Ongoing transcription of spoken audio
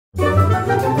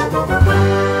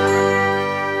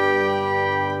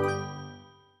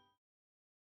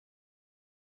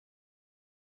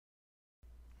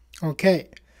Okay,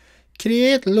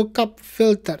 create lookup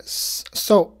filters.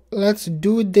 So let's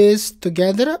do this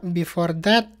together. Before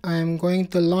that, I'm going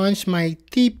to launch my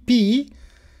TP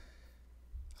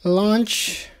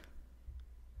launch,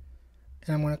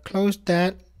 and I'm going to close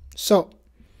that. So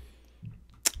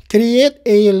create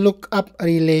a lookup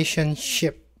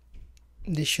relationship.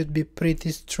 This should be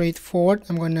pretty straightforward.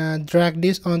 I'm going to drag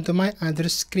this onto my other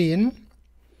screen.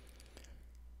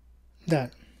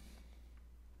 There.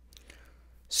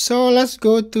 So let's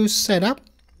go to setup.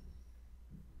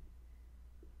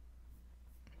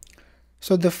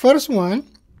 So the first one,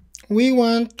 we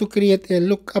want to create a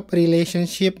lookup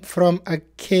relationship from a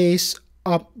case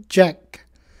object,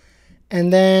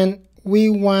 and then we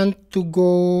want to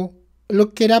go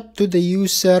look it up to the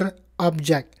user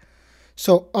object.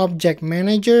 So object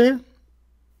manager,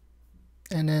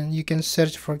 and then you can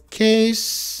search for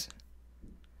case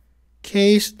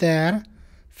there,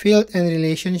 field and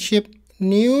relationship,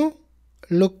 new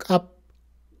lookup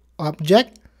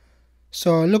object.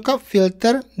 So lookup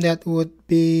filter, that would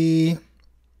be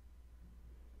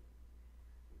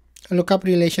a lookup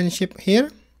relationship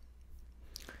here,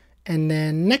 and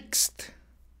then next,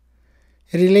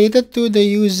 related to the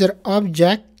user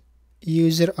object,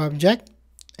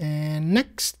 and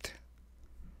next,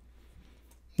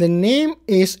 the name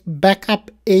is backup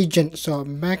agent. So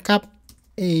backup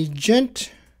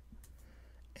agent,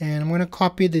 and I'm going to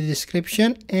copy the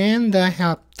description and the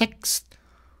help text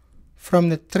from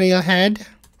the trailhead,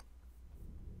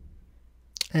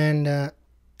 and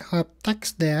help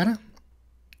text there.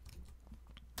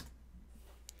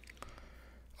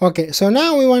 Okay, so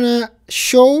now we want to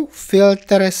show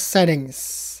filter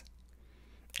settings,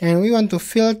 and we want to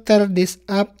filter this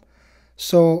up.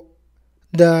 So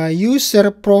the user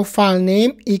profile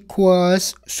name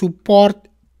equals support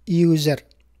user.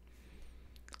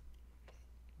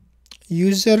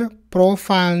 User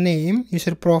profile name,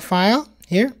 user profile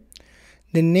here,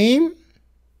 the name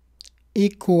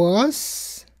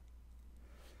equals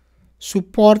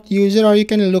support user, or you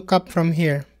can look up from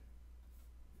here,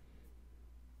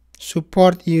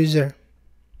 support user.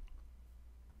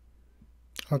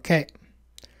 Okay,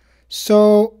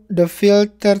 so the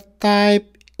filter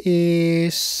type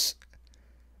is,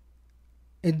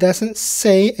 it doesn't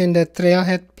say in the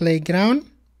trailhead playground,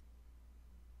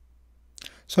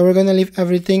 so we're going to leave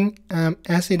everything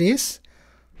as it is.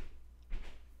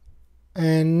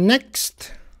 And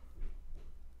next,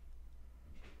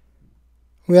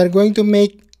 we are going to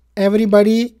make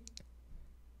everybody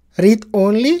read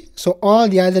only, so all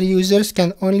the other users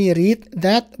can only read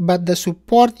that, but the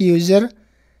support user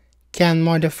can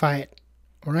modify it.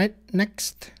 All right,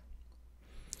 next,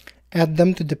 add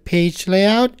them to the page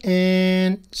layout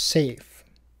and save.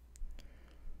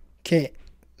 Okay,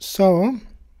 so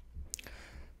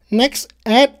next,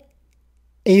 add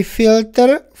a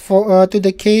filter for to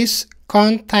the case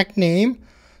contact name,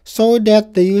 so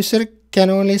that the user can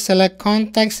only select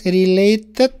contacts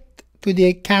related to the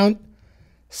account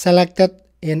selected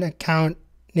in account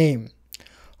name.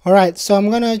 All right, so I'm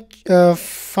gonna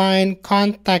find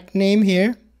contact name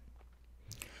here.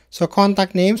 So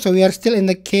contact name, so we are still in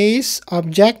the case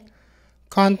object,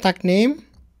 contact name,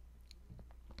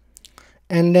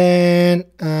 and then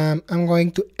I'm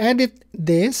going to edit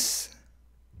this.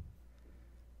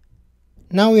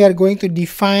 Now we are going to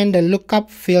define the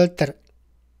lookup filter.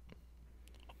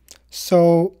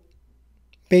 So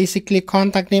basically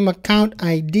contact name, account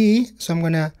ID. So I'm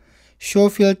going to show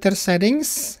filter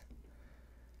settings,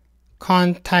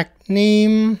 contact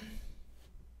name,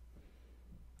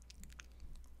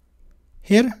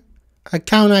 here,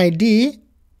 account ID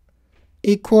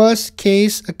equals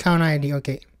case account ID.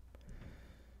 Okay,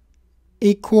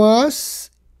 equals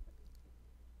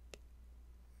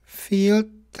field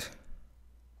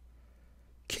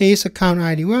case account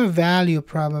ID, well, value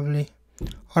probably,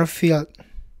 or field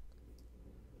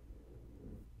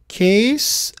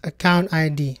case account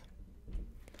ID.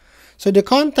 So the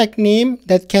contact name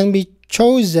that can be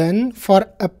chosen for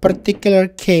a particular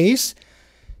case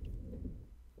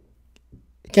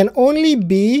can only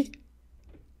be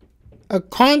a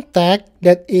contact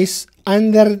that is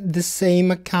under the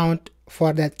same account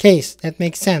for that case. That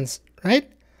makes sense, right?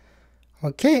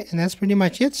 Okay, and that's pretty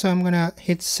much it. So I'm gonna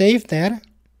hit save there.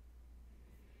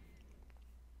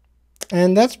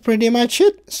 And that's pretty much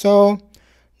it. So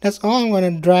that's all. I'm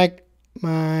going to drag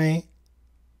my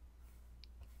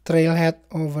trailhead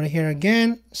over here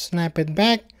again, snap it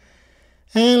back,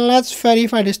 and let's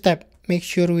verify the step. Make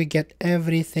sure we get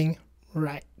everything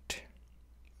right.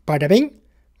 Bada bing,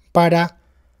 bada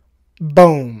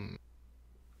boom.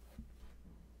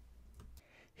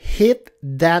 Hit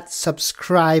that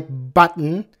subscribe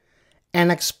button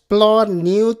and explore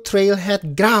new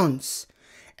trailhead grounds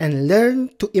and learn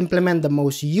to implement the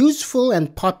most useful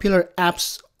and popular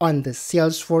apps on the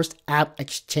Salesforce App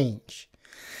Exchange.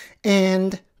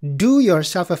 And do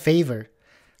yourself a favor,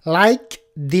 like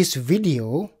this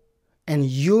video, and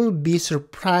you'll be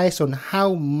surprised on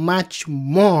how much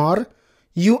more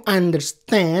you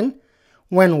understand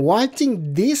when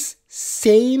watching this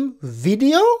same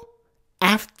video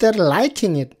after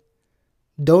liking it.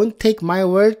 Don't take my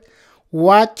word.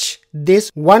 Watch this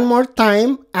one more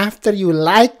time after you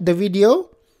like the video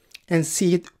and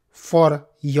see it for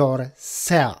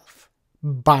yourself.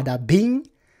 Bada bing,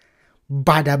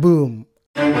 bada boom.